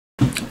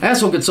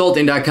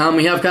AstroConsulting.com.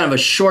 We have kind of a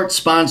short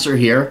sponsor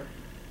here.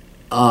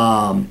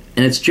 And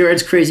it's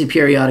Jared's Crazy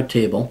Periodic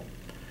Table.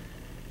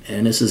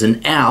 And this is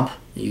an app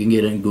you can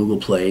get in Google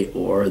Play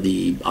or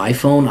the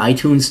iPhone,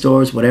 iTunes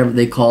stores, whatever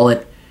they call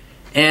it.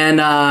 And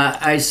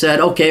I said,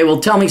 okay, well,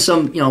 tell me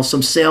some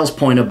sales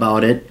point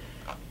about it.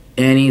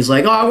 And he's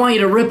like, oh, I want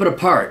you to rip it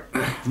apart.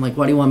 I'm like,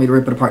 why do you want me to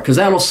rip it apart? Because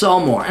that'll sell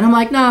more. And I'm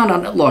like,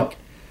 no, look,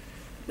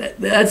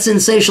 that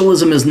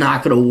sensationalism is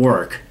not going to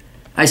work.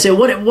 I said,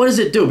 what does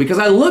it do? Because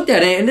I looked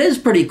at it, and it is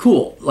pretty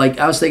cool. Like,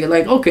 I was thinking,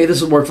 like, okay,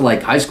 this would work for,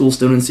 like, high school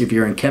students if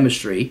you're in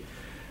chemistry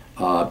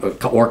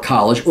or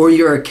college, or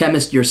you're a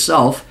chemist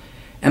yourself.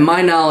 And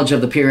my knowledge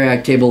of the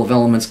periodic table of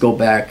elements go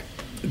back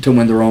to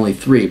when there were only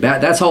 3.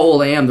 That's how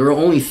old I am. There were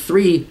only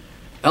 3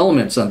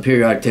 elements on the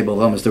periodic table of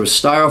elements. There was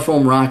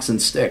styrofoam, rocks,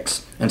 and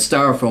sticks. And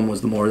styrofoam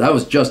was that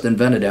was just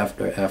invented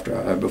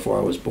before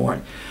I was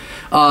born.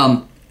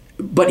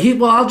 But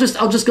I'll just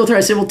go through.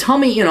 I said, well, tell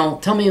me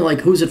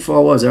like who's it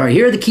for? What was it? All right,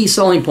 here are the key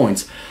selling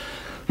points.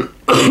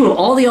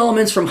 All the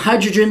elements from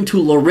hydrogen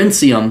to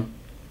lawrencium,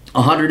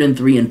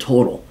 103 in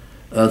total.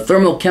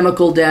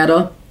 Thermochemical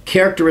data,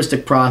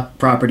 characteristic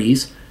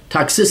properties,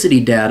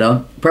 toxicity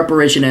data,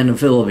 preparation and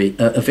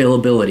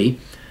availability,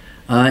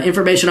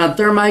 information on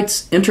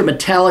thermites,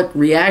 intermetallic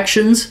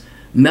reactions,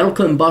 metal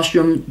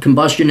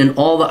combustion in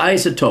all the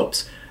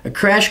isotopes. A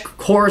crash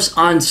course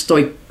on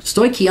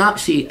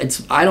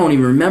stoichiometry. I don't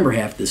even remember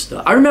half this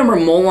stuff. I remember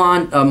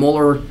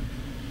molar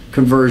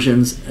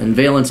conversions and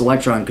valence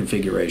electron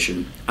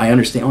configuration. I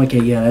understand.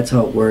 Okay, yeah, that's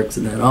how it works.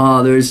 And then,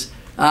 there's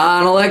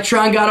an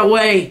electron got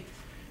away.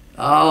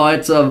 Oh,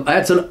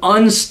 that's an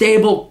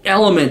unstable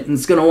element, and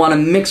it's going to want to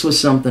mix with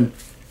something.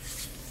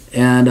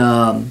 And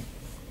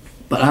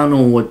but I don't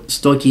know what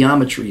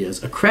stoichiometry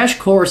is. A crash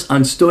course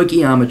on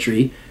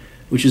stoichiometry,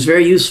 which is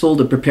very useful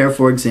to prepare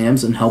for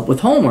exams and help with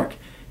homework.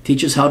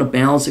 Teaches how to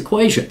balance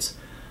equations.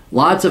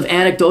 Lots of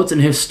anecdotes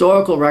and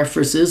historical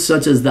references,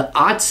 such as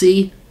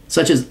Otzi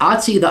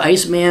the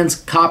Iceman's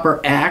copper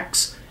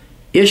axe,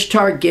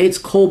 Ishtar Gates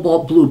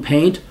cobalt blue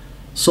paint,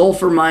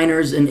 sulfur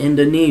miners in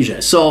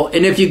Indonesia. So,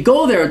 and if you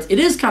go there, it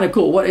is kind of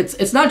cool.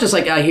 It's not just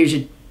like, here's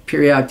your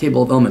periodic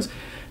table of elements.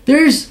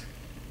 There's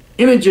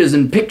images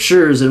and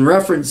pictures and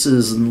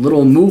references and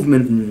little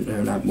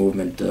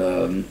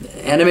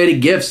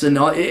animated GIFs, and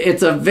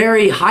it's a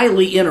very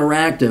highly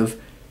interactive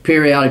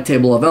periodic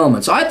table of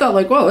elements. So I thought,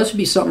 like, well, this would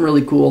be something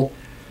really cool.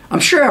 I'm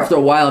sure after a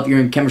while, if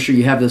you're in chemistry,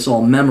 you have this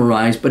all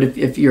memorized, but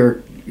if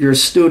you're a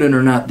student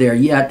or not there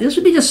yet, this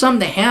would be just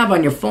something to have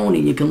on your phone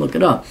and you can look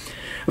it up.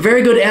 A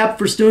very good app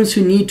for students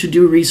who need to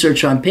do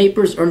research on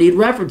papers or need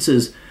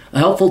references. A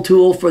helpful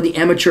tool for the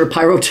amateur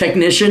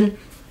pyrotechnician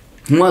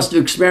who wants to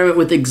experiment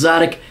with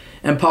exotic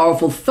and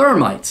powerful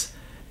thermites.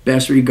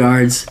 Best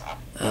regards,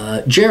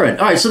 Jared.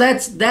 All right, so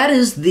that's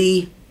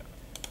the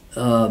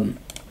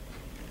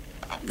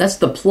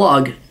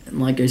plug.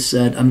 And like I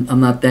said, I'm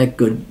not that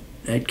good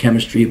at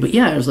chemistry, but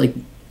yeah, there's like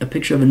a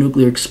picture of a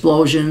nuclear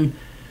explosion.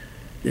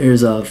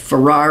 There's a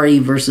Ferrari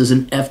versus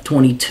an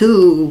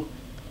F-22.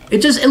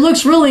 It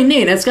looks really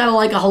neat. It's got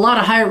like a lot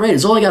of higher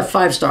ratings. It's only got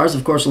 5 stars.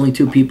 Of course, only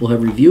 2 people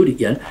have reviewed it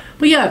yet.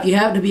 But yeah, if you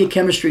happen to be a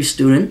chemistry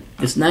student,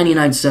 it's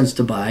 99 cents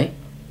to buy.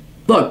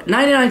 Look,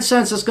 99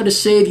 cents, that's going to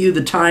save you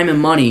the time and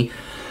money.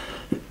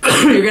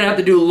 You're going to have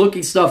to do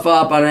looking stuff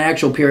up on an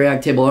actual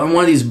periodic table. On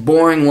one of these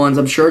boring ones,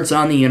 I'm sure it's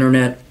on the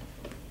internet.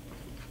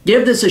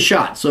 Give this a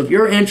shot. So if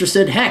you're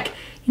interested, heck,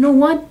 you know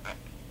what?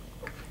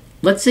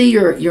 Let's say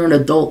you're an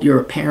adult,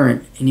 you're a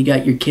parent, and you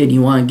got your kid, and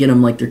you want to get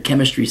them like their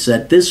chemistry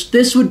set.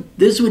 This would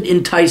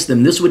entice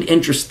them. This would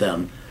interest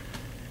them.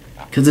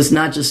 Because it's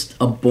not just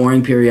a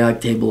boring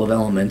periodic table of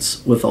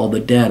elements with all the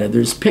data.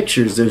 There's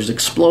pictures, there's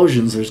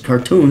explosions, there's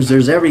cartoons,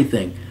 there's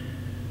everything.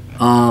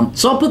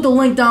 So I'll put the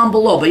link down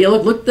below. But yeah,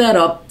 look that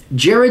up.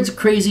 Jared's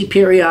Crazy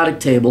Periodic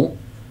Table.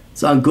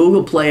 It's on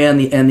Google Play and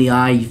the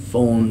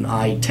iPhone,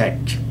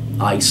 iTech,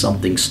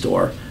 iSomething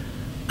store.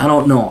 I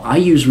don't know. I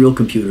use real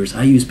computers.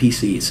 I use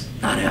PCs,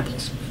 not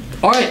Apples.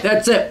 All right,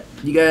 that's it.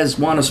 You guys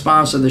want to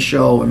sponsor the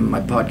show and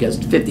my podcast,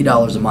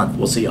 $50 a month.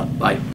 We'll see you. Bye.